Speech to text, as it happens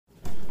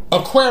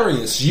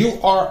Aquarius, you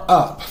are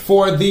up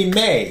for the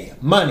May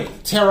Money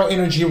Tarot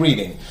Energy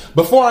reading.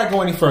 Before I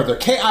go any further,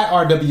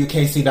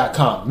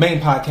 KIRWKC.com, main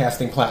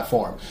podcasting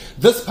platform.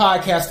 This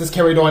podcast is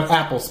carried on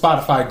Apple,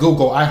 Spotify,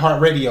 Google,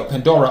 iHeartRadio,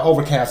 Pandora,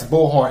 Overcast,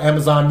 Bullhorn,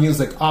 Amazon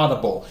Music,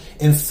 Audible,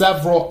 and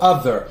several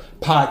other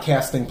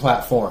podcasting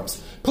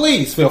platforms.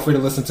 Please feel free to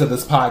listen to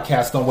this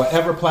podcast on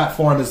whatever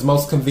platform is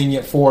most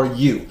convenient for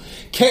you.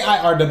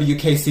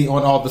 KIRWKC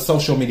on all the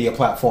social media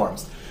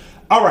platforms.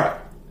 All right.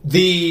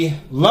 The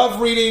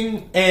love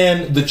reading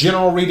and the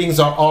general readings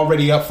are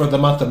already up for the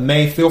month of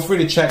May. Feel free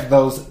to check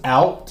those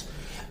out.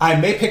 I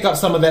may pick up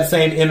some of that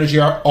same energy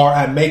or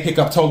I may pick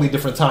up totally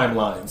different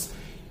timelines.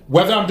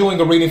 Whether I'm doing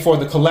a reading for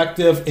the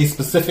collective, a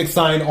specific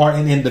sign, or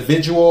an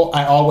individual,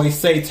 I always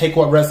say take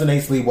what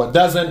resonates, leave what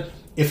doesn't.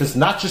 If it's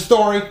not your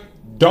story,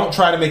 don't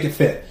try to make it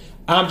fit.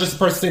 I'm just a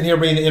person sitting here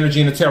reading the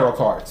energy and the tarot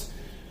cards.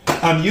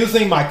 I'm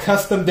using my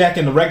custom deck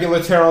and the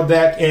regular tarot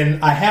deck,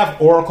 and I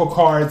have oracle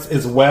cards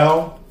as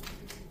well.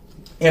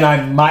 And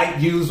I might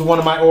use one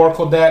of my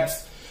oracle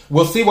decks.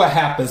 We'll see what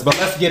happens, but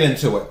let's get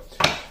into it.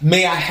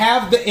 May I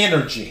have the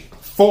energy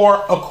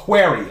for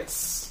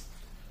Aquarius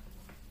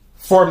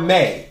for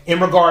May in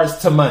regards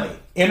to money?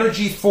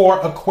 Energy for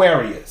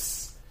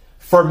Aquarius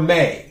for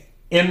May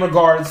in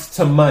regards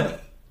to money.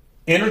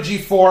 Energy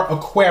for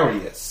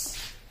Aquarius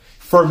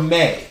for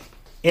May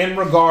in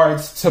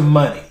regards to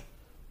money.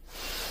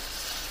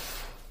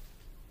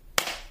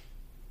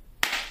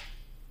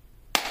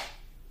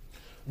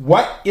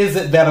 What is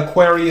it that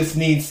Aquarius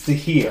needs to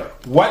hear?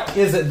 What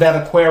is it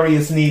that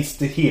Aquarius needs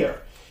to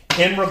hear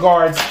in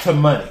regards to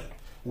money?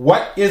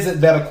 What is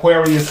it that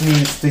Aquarius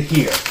needs to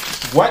hear?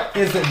 What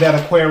is it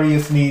that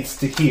Aquarius needs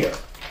to hear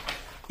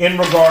in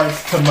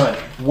regards to money?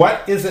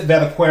 What is it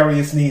that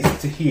Aquarius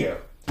needs to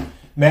hear?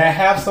 May I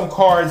have some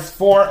cards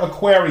for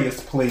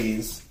Aquarius,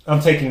 please?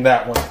 I'm taking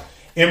that one.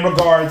 In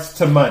regards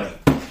to money.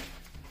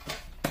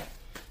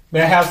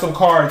 May I have some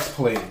cards,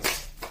 please?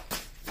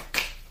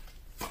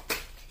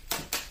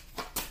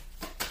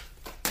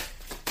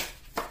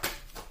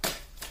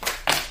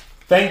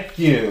 Thank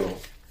you.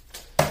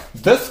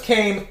 This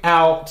came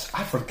out,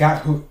 I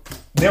forgot who,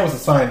 there was a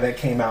sign that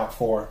came out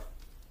for.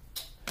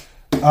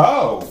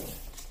 Oh.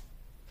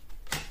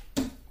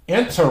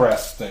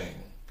 Interesting.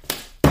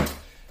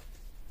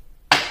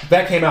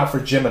 That came out for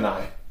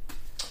Gemini.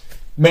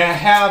 May I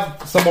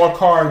have some more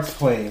cards,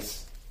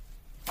 please?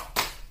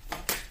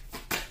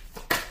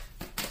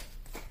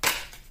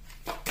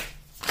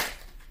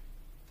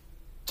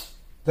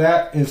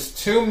 That is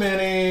too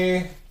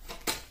many.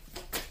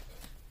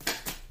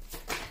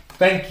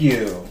 Thank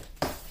you.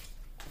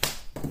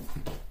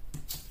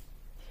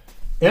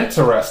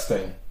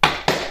 Interesting.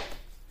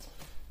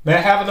 May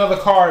I have another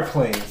card,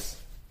 please?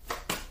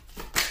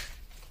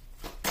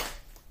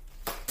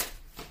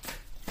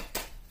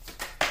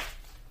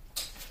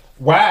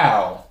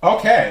 Wow.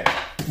 Okay.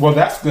 Well,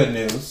 that's good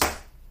news.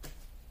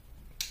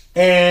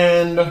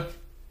 And,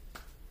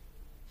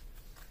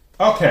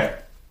 okay.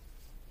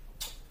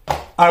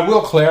 I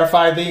will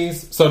clarify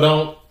these, so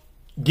don't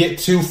get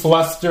too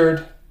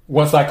flustered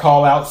once I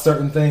call out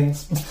certain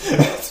things.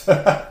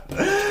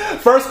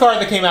 First card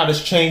that came out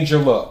is Change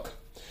Your Look.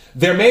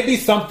 There may be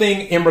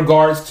something in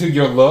regards to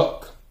your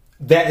look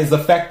that is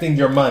affecting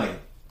your money.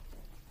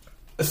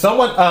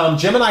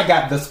 Gemini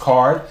got this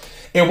card,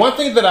 and one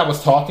thing that I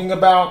was talking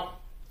about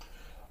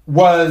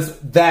was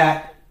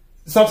that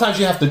sometimes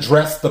you have to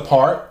dress the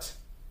part,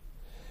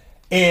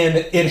 and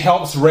it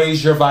helps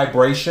raise your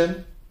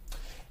vibration.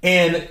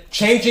 And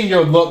changing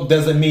your look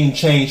doesn't mean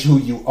change who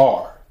you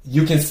are.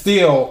 You can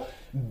still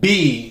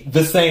be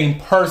the same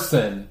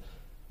person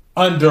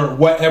under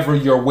whatever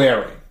you're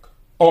wearing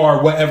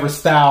or whatever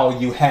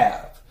style you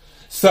have.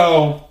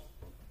 So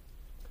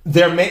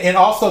there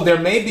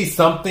may be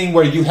something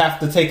where you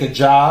have to take a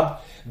job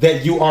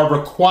that you are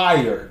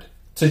required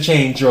to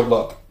change your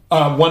look.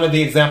 One of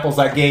the examples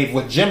I gave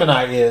with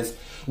Gemini is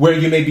where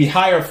you may be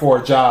hired for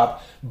a job,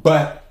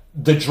 but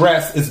the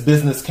dress is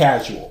business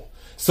casual.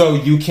 So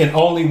you can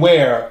only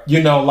wear,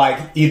 like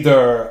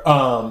either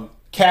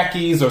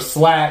khakis or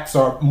slacks,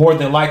 or more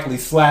than likely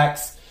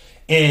slacks,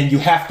 and you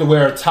have to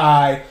wear a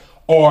tie,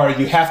 or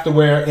you have to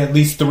wear at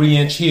least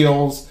 3-inch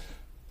heels,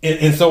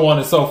 and so on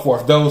and so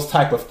forth. Those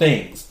type of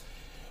things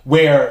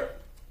where,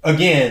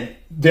 again,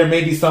 there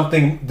may be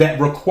something that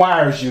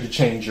requires you to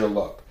change your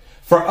look.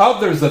 For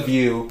others of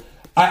you,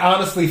 I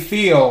honestly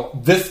feel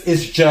this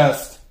is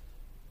just,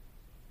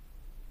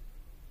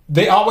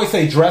 they always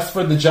say dress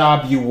for the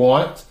job you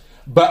want,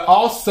 but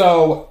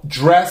also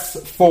dress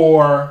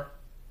for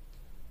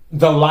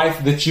the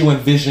life that you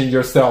envision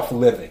yourself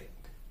living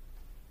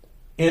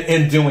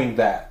in doing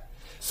that.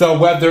 So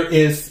whether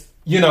it's,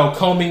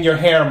 combing your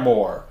hair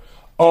more,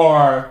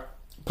 or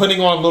putting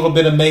on a little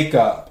bit of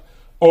makeup,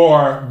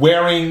 or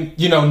wearing,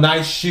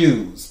 nice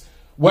shoes,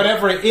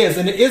 whatever it is.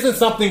 And it isn't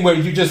something where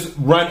you just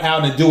run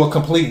out and do a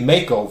complete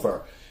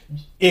makeover.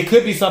 It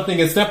could be something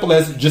as simple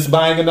as just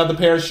buying another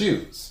pair of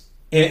shoes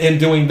and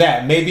doing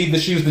that. Maybe the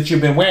shoes that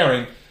you've been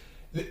wearing,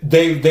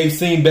 they've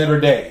seen better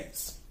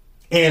days.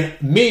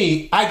 And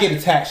me, I get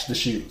attached to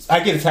shoes. I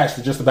get attached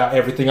to just about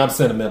everything. I'm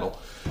sentimental.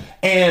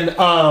 And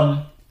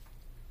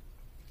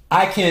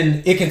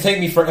it can take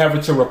me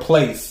forever to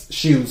replace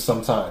shoes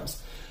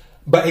sometimes.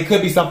 But it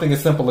could be something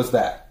as simple as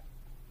that.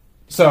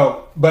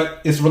 So, but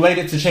it's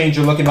related to change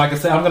your look. And like I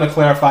said, I'm going to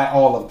clarify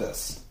all of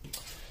this.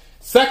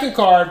 Second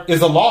card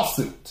is a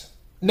lawsuit.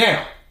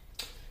 Now,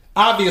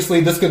 obviously,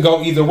 this could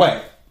go either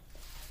way.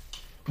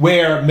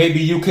 Where maybe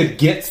you could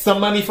get some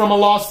money from a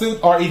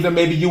lawsuit, or either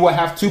maybe you will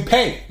have to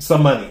pay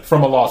some money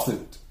from a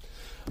lawsuit.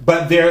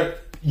 But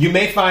you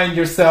may find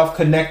yourself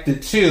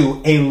connected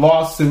to a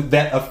lawsuit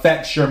that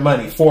affects your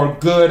money, for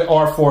good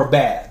or for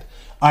bad.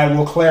 I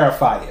will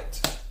clarify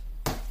it.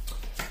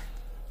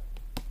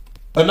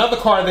 Another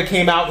card that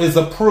came out is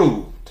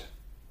approved.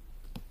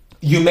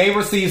 You may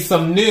receive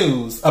some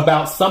news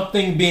about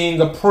something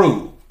being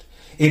approved.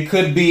 It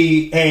could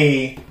be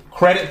a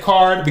credit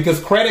card, because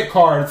credit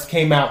cards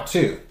came out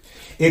too.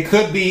 It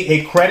could be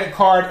a credit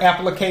card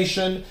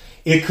application.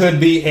 It could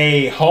be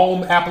a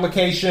home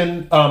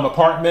application,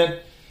 apartment.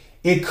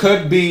 It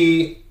could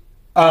be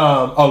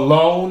a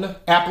loan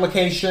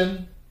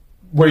application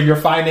where you're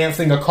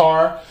financing a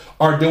car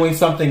or doing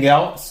something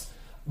else.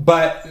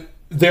 But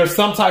there's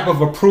some type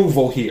of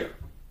approval here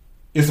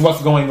is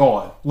what's going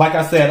on. Like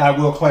I said, I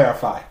will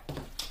clarify.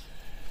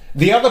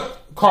 The other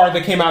card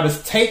that came out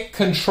is take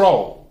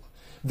control.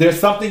 There's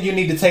something you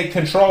need to take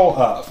control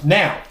of.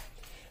 Now,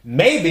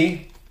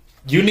 maybe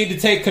you need to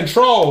take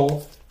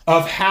control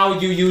of how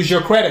you use your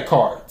credit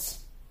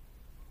cards.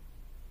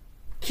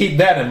 Keep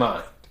that in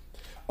mind.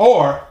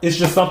 Or it's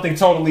just something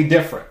totally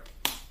different.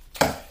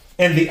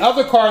 And the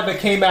other card that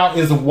came out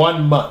is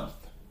 1 month.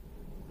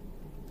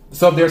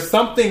 So there's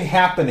something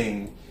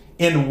happening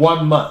in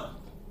 1 month.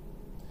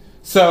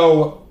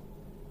 So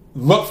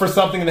look for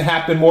something to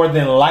happen more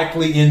than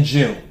likely in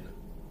June.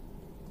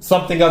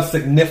 Something of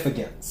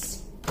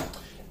significance.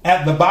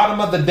 At the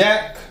bottom of the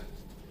deck,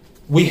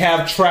 we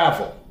have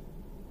travel.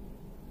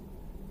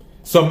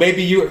 So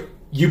maybe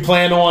you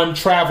plan on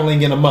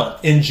traveling in a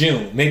month, in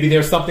June. Maybe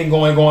there's something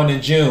going on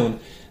in June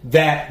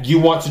that you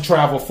want to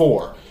travel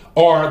for.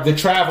 Or the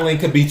traveling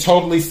could be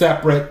totally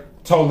separate,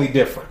 totally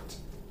different.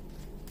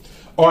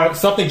 Or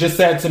something just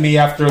said to me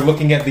after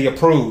looking at the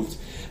approved,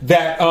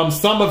 that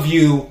some of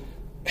you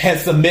had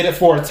submitted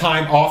for a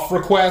time off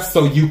request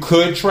so you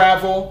could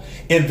travel,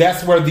 and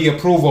that's where the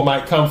approval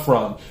might come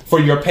from for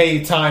your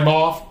paid time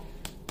off.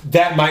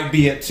 That might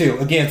be it too.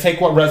 Again, take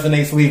what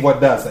resonates, leave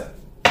what doesn't.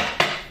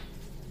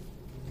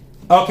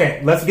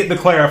 Okay, let's get to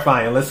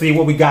clarifying. Let's see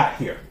what we got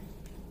here.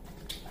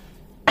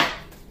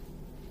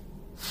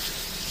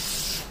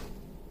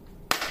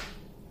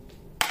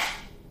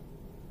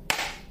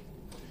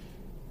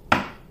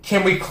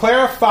 Can we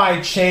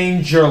clarify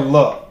change your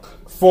look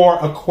for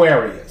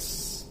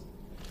Aquarius?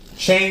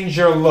 Change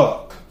your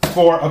look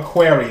for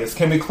Aquarius.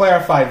 Can we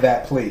clarify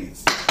that,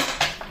 please?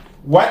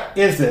 What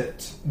is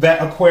it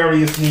that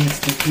Aquarius needs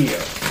to hear?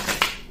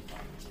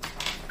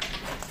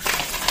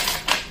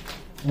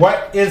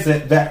 What is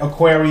it that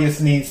Aquarius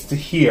needs to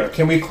hear?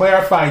 Can we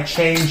clarify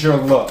change your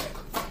look?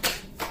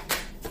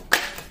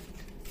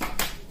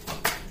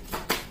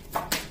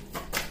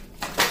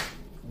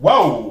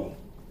 Whoa.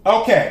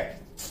 Okay.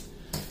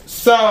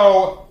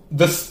 So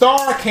the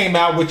star came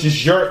out, which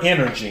is your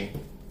energy.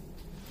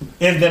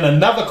 And then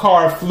another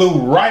card flew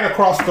right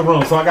across the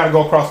room. So I got to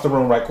go across the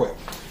room right quick.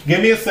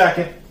 Give me a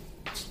second.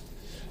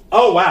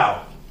 Oh,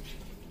 wow.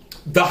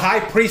 The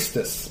High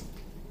Priestess.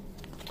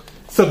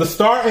 So the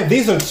star, and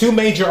these are two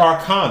major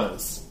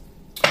arcanas.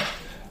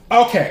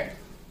 Okay.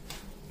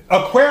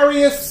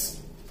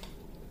 Aquarius,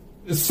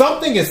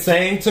 something is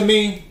saying to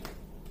me,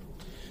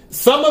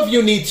 some of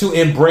you need to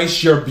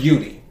embrace your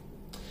beauty.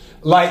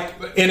 Like,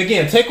 and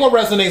again, take what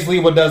resonates,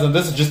 leave what doesn't.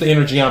 This is just the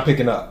energy I'm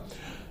picking up.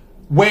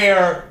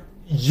 Where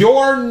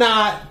you're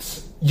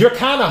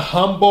kind of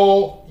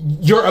humble.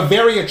 You're a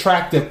very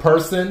attractive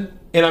person.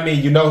 And I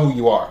mean, you know who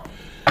you are.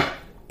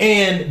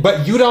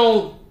 But you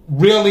don't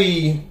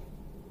really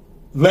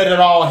let it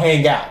all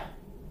hang out.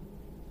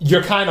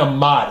 You're kind of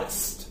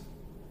modest.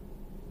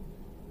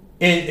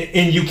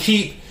 And you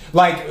keep,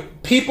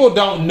 like, people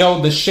don't know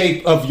the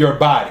shape of your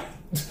body.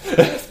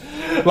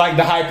 Like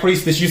the High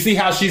Priestess. You see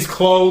how she's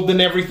clothed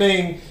and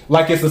everything?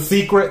 Like it's a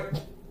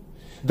secret.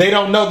 They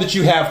don't know that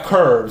you have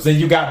curves and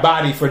you got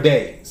body for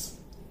days.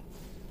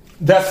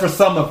 That's for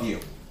some of you.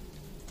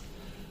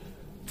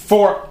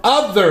 For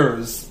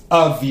others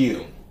of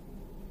you,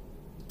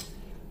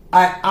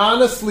 I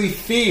honestly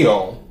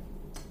feel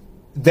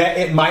that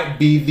it might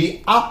be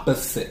the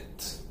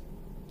opposite,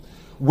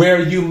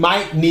 where you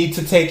might need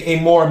to take a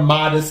more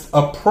modest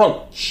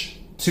approach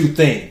to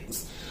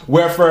things,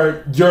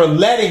 where you're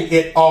letting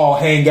it all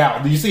hang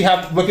out. Do you see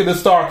how, look at the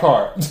star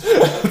card.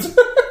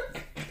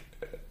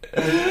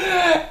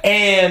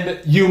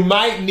 And you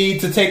might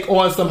need to take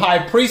on some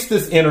High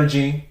Priestess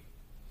energy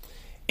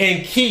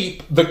and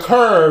keep the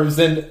curves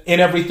and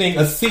everything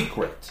a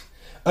secret.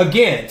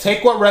 Again,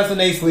 take what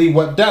resonates, leave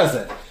what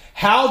doesn't.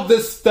 How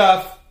this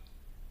stuff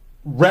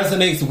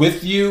resonates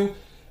with you,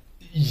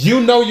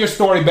 you know your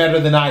story better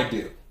than I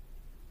do.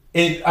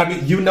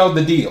 You know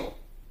the deal.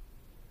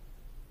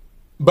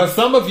 But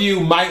some of you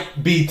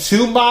might be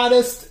too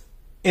modest,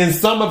 and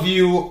some of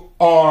you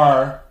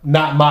are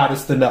not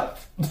modest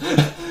enough.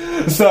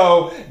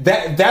 So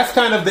that's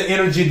kind of the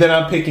energy that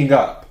I'm picking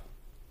up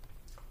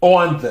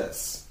on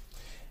this.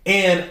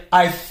 And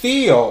I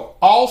feel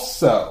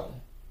also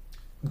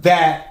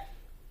that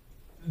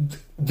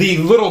the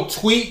little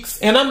tweaks,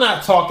 and I'm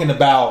not talking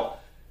about,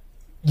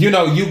 you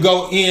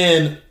go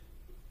in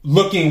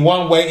looking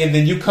one way and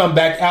then you come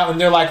back out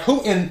and they're like,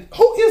 who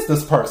is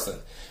this person?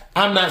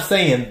 I'm not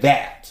saying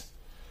that.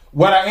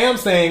 What I am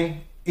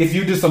saying, if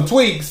you do some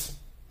tweaks,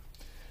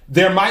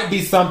 there might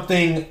be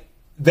something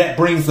that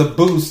brings a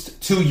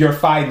boost to your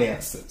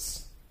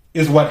finances,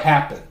 is what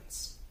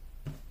happens.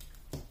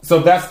 So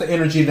that's the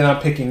energy that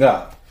I'm picking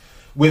up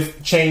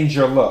with change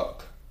your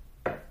look.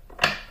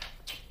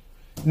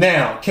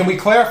 Now, can we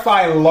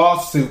clarify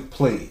lawsuit,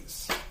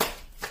 please?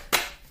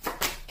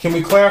 Can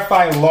we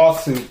clarify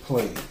lawsuit,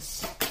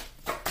 please?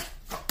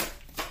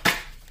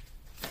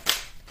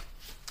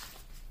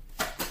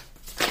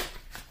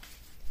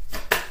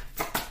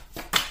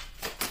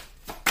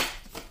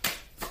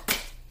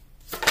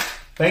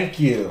 Thank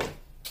you.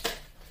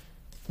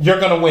 You're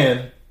going to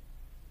win.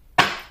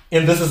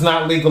 And this is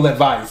not legal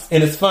advice.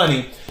 And it's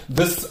funny,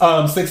 this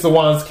Six of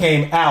Wands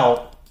came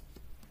out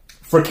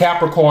for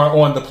Capricorn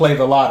on the Play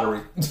the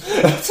Lottery.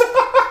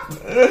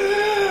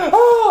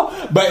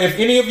 But if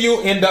any of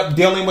you end up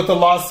dealing with a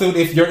lawsuit,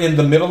 if you're in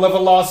the middle of a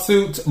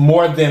lawsuit,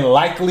 more than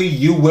likely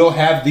you will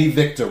have the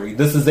victory.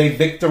 This is a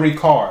victory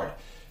card.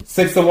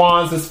 Six of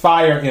Wands is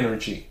fire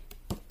energy.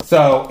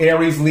 So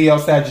Aries, Leo,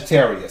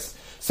 Sagittarius.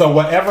 So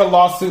whatever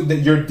lawsuit that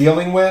you're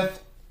dealing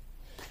with,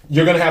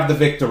 you're going to have the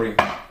victory,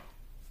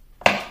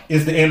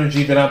 is the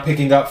energy that I'm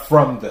picking up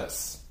from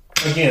this.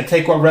 Again,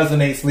 take what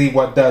resonates, leave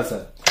what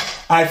doesn't.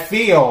 I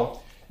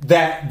feel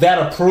that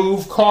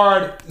approved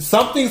card,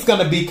 something's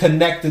going to be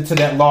connected to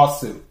that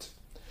lawsuit,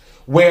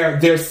 where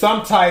there's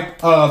some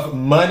type of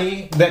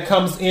money that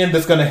comes in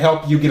that's going to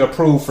help you get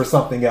approved for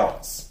something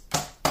else.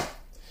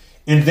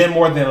 And then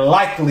more than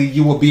likely,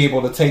 you will be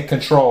able to take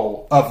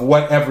control of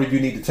whatever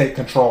you need to take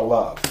control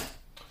of.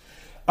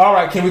 All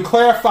right, can we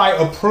clarify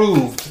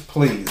approved,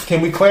 please?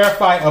 Can we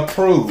clarify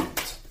approved,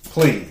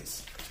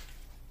 please?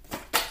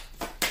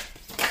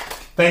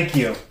 Thank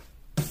you.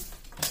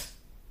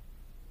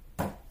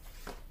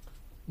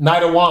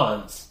 Knight of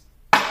Wands.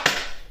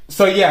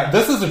 So yeah,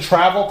 this is a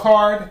travel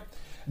card.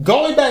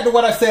 Going back to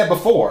what I said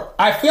before,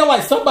 I feel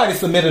like somebody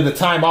submitted a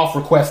time off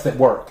request at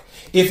work.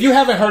 If you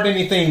haven't heard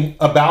anything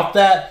about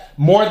that,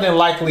 more than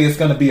likely it's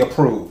going to be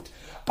approved.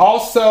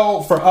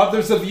 Also, for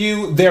others of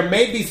you, there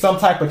may be some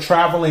type of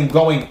traveling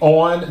going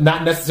on,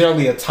 not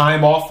necessarily a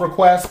time off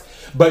request,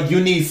 but you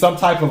need some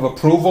type of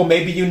approval.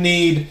 Maybe you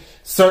need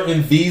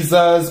certain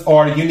visas,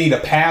 or you need a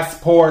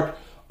passport,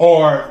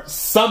 or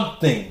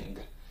something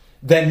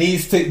that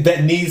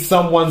needs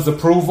someone's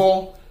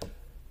approval.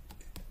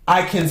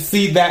 I can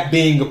see that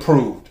being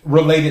approved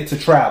related to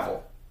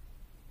travel,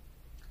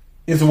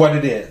 is what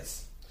it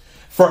is.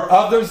 For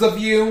others of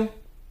you,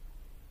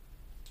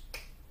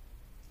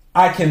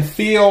 I can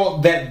feel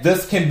that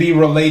this can be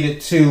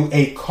related to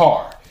a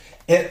car.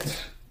 It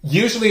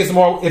usually is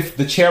more if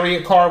the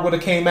Chariot card would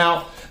have came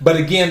out, but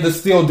again, this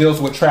still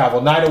deals with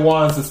travel. Knight of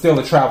Wands is still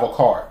a travel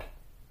card.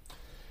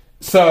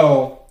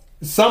 So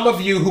some of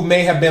you who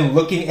may have been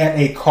looking at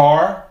a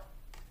car,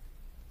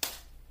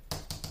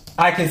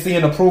 I can see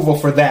an approval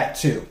for that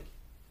too,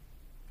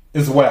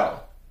 as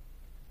well.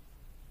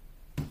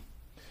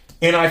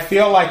 And I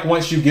feel like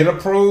once you get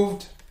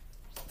approved,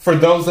 for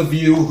those of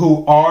you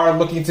who are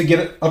looking to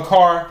get a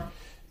car,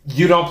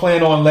 you don't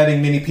plan on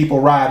letting many people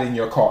ride in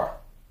your car.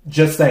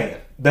 Just saying.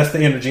 That's the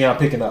energy I'm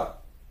picking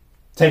up.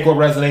 Take what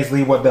resonates,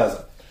 leave what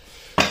doesn't.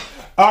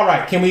 All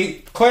right. Can we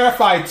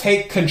clarify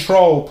take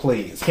control,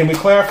 please? Can we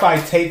clarify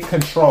take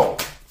control?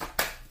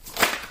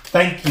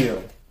 Thank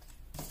you.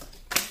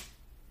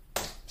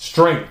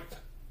 Strength.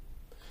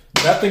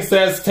 Nothing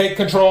says take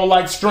control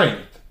like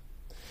strength.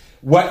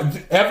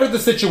 Whatever the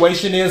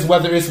situation is,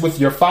 whether it's with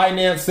your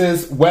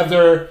finances,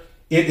 whether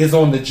it is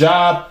on the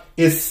job,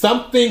 is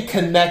something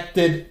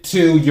connected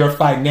to your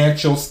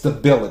financial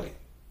stability.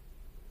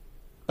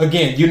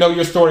 Again, you know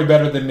your story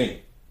better than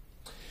me.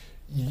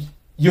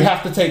 You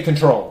have to take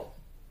control.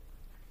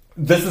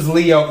 This is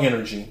Leo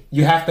energy.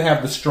 You have to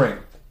have the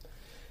strength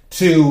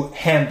to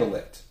handle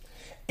it.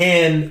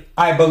 And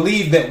I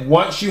believe that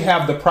once you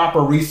have the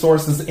proper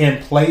resources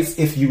in place,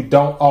 if you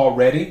don't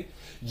already,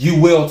 you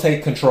will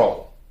take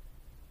control.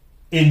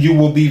 And you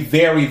will be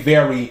very,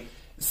 very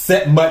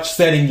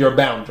setting your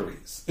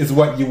boundaries is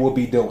what you will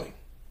be doing.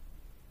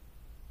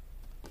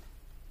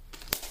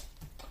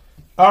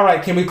 All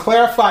right. Can we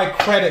clarify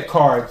credit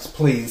cards,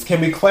 please?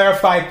 Can we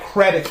clarify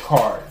credit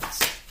cards?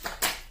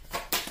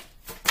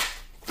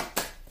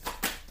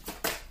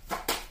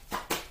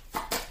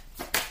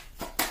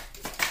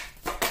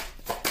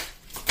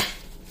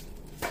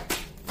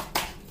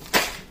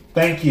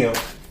 Thank you.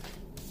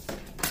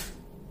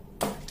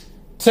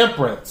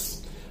 Temperance.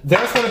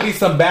 There's going to be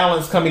some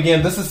balance coming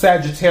in. This is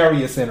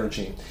Sagittarius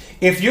energy.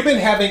 If you've been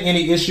having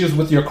any issues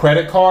with your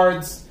credit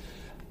cards,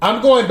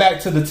 I'm going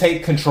back to the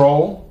take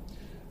control.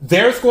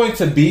 There's going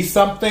to be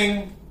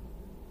something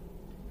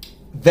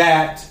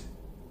that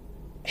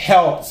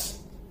helps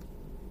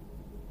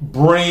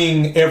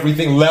bring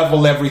everything,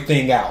 level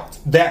everything out.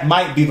 That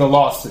might be the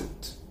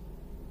lawsuit,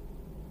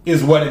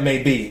 is what it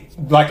may be.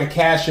 Like a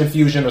cash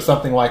infusion or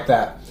something like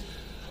that.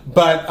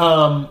 But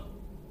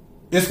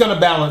it's going to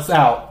balance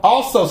out.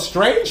 Also,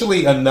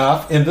 strangely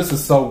enough, and this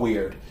is so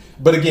weird,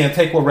 but again,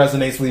 take what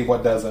resonates, leave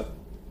what doesn't.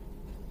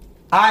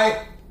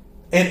 An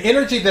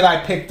energy that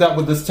I picked up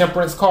with this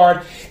Temperance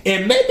card,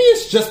 and maybe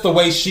it's just the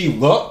way she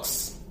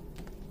looks.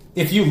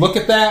 If you look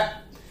at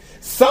that,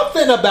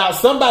 something about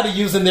somebody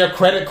using their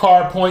credit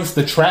card points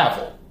to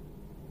travel.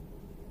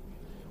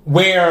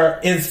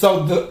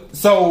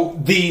 So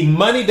the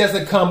money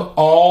doesn't come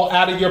all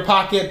out of your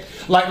pocket.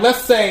 Like,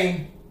 let's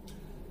say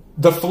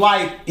the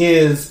flight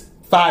is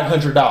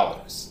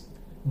 $500,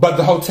 but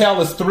the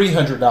hotel is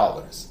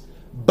 $300.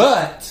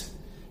 But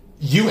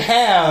you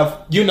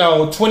have,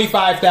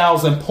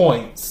 25,000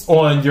 points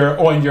on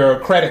your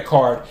credit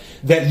card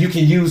that you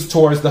can use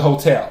towards the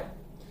hotel.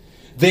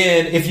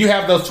 Then if you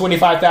have those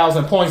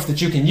 25,000 points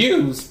that you can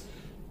use,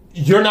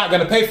 you're not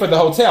going to pay for the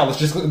hotel. It's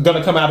just going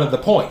to come out of the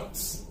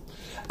points.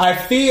 I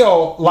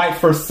feel like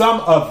for some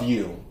of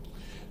you,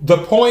 the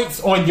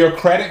points on your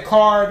credit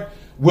card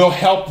will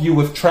help you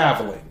with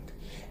traveling.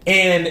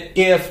 And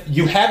if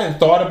you haven't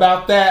thought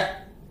about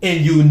that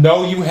and you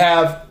know you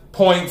have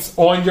points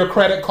on your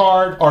credit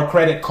card or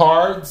credit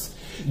cards,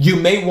 you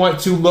may want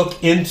to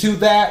look into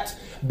that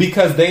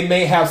because they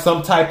may have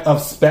some type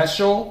of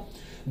special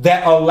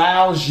that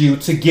allows you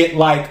to get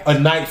like a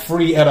night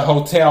free at a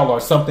hotel or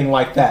something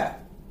like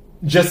that.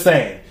 Just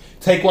saying.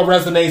 Take what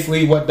resonates,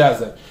 leave what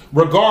doesn't.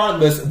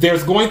 Regardless,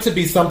 there's going to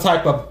be some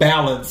type of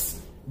balance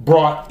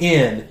brought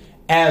in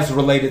as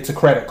related to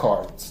credit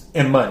cards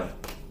and money.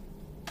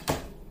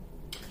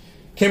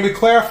 Can we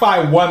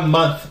clarify 1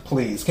 month,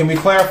 please? Can we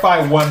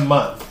clarify 1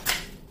 month?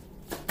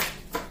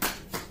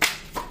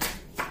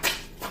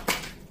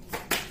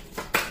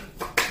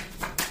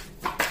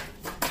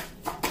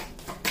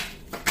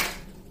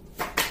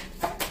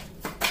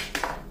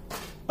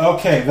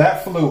 Okay,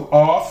 that flew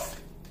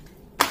off.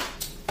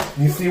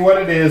 You see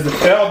what it is. It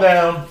fell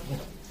down.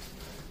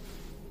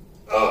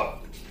 Oh,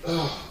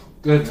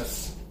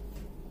 goodness.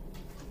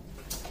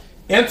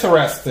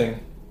 Interesting.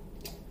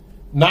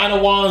 9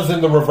 of Wands in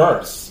the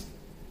reverse.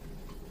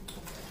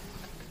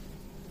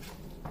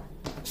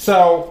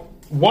 So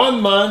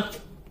 1 month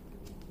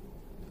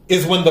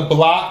is when the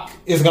block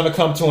is going to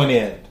come to an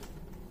end.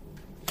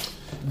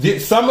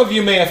 Some of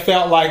you may have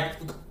felt like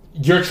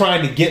you're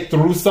trying to get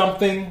through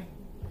something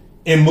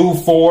and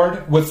move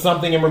forward with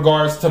something in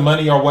regards to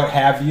money or what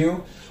have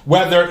you.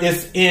 Whether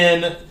it's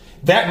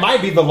that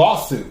might be the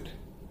lawsuit,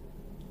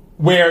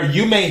 where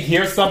you may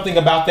hear something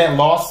about that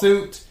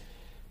lawsuit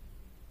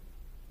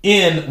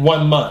in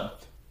 1 month.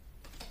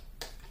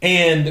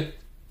 And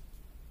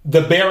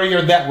the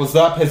barrier that was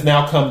up has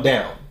now come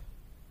down,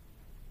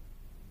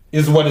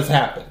 is what has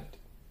happened.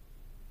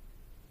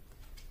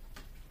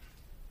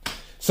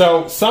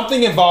 So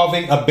something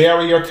involving a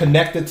barrier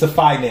connected to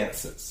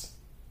finances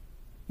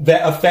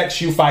that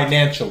affects you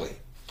financially.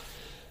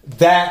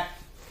 That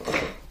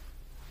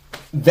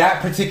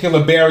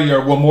particular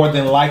barrier will more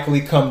than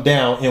likely come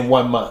down in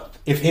 1 month,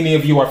 if any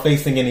of you are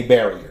facing any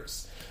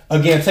barriers.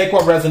 Again, take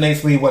what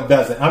resonates, leave what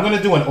doesn't. I'm going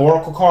to do an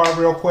oracle card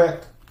real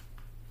quick.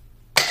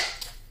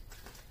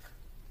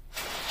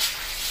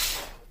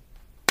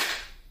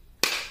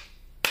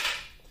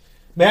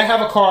 May I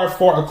have a card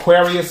for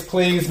Aquarius,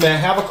 please? May I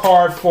have a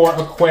card for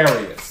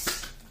Aquarius?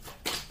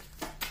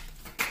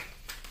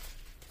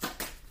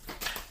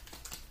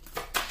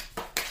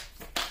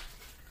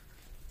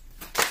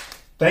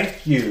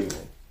 Thank you.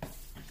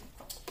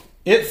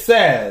 It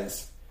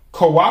says,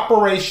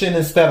 cooperation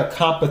instead of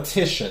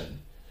competition.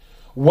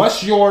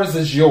 What's yours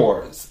is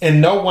yours,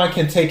 and no one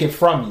can take it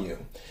from you.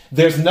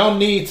 There's no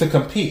need to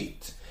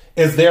compete,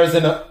 as there's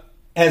an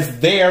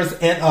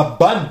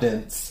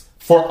abundance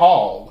for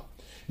all.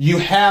 You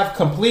have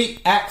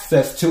complete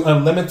access to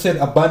unlimited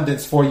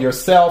abundance for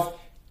yourself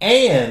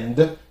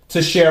and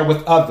to share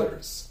with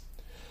others.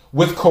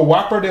 With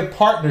cooperative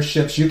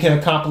partnerships, you can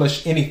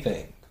accomplish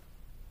anything.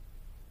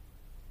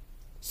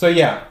 So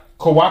yeah,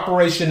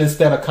 cooperation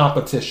instead of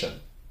competition.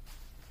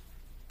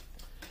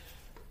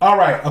 All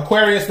right,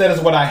 Aquarius, that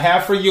is what I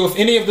have for you. If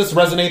any of this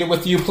resonated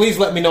with you, please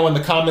let me know in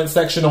the comment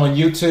section on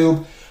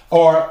YouTube,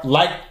 or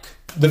like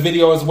the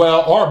video as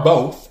well, or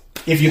both.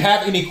 If you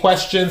have any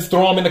questions,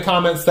 throw them in the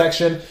comment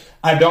section.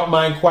 I don't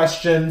mind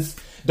questions.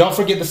 Don't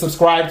forget to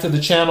subscribe to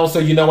the channel so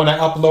you know when I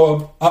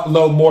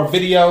upload more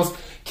videos.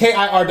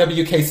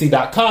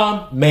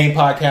 KIRWKC.com, main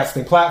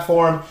podcasting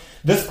platform.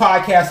 This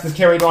podcast is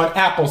carried on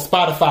Apple,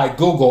 Spotify,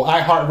 Google,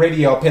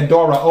 iHeartRadio,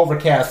 Pandora,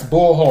 Overcast,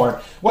 Bullhorn.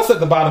 What's at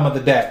the bottom of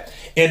the deck?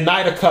 And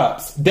Knight of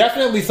Cups.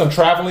 Definitely some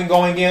traveling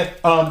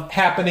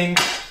happening,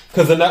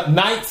 because the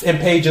Knights and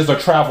Pages are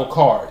travel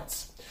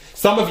cards.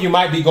 Some of you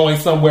might be going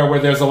somewhere where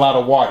there's a lot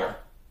of water,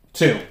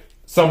 too.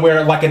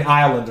 Somewhere like an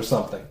island or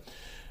something.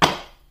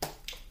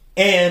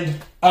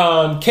 and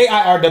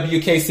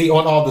KIRWKC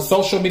on all the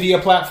social media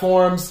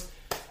platforms.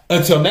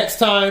 Until next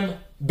time,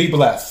 be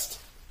blessed.